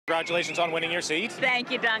Congratulations on winning your seat.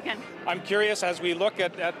 Thank you, Duncan. I'm curious, as we look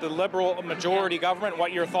at the Liberal majority government,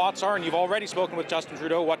 what your thoughts are, and you've already spoken with Justin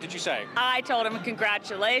Trudeau. What did you say? I told him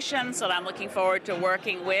congratulations, and I'm looking forward to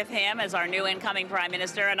working with him as our new incoming Prime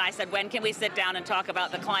Minister. And I said, when can we sit down and talk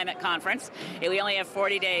about the climate conference? We only have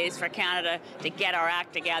 40 days for Canada to get our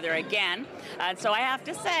act together again. And so I have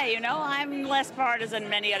to say, I'm less partisan than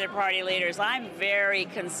many other party leaders. I'm very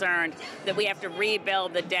concerned that we have to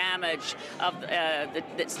rebuild the damage of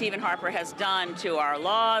that Stephen Harper has done to our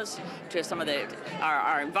laws, to some of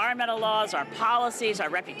our environmental laws, our policies, our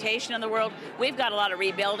reputation in the world. We've got a lot of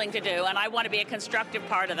rebuilding to do, and I want to be a constructive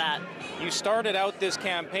part of that. You started out this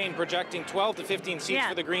campaign projecting 12 to 15 seats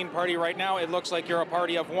for the Green Party. Right now, it looks like you're a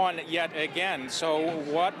party of one yet again. So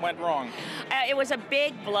what went wrong? It was a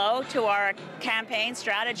big blow to our campaign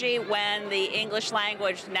strategy when the English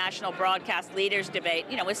language national broadcast leaders debate,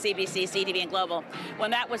 with CBC, CTV, and Global, when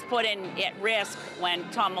that was put at risk when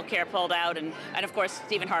Tom Mulcair pulled out, and of course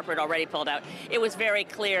Stephen Harper had already pulled out. It was very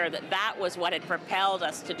clear that was what had propelled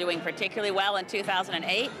us to doing particularly well in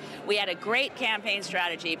 2008. We had a great campaign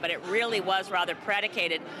strategy, but it really was rather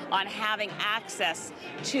predicated on having access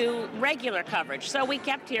to regular coverage. So we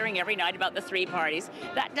kept hearing every night about the three parties.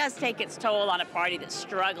 That does take its toll on a party that's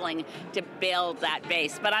struggling to build that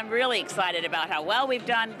base. But I'm really excited about how well we've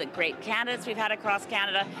done, the great candidates we've had across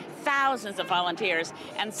Canada, thousands of volunteers,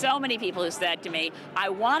 and so many people who said to me, I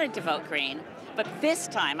wanted to vote Green, but this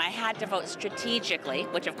time I had to vote strategically,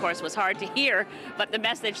 which of course was hard to hear, but the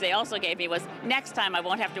message they also gave me was, next time I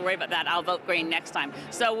won't have to worry about that, I'll vote Green next time.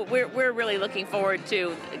 So we're really looking forward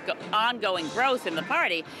to ongoing growth in the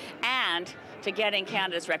party and to getting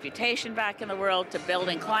Canada's reputation back in the world, to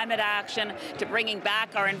building climate action, to bringing back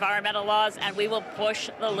our environmental laws, and we will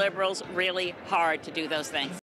push the Liberals really hard to do those things.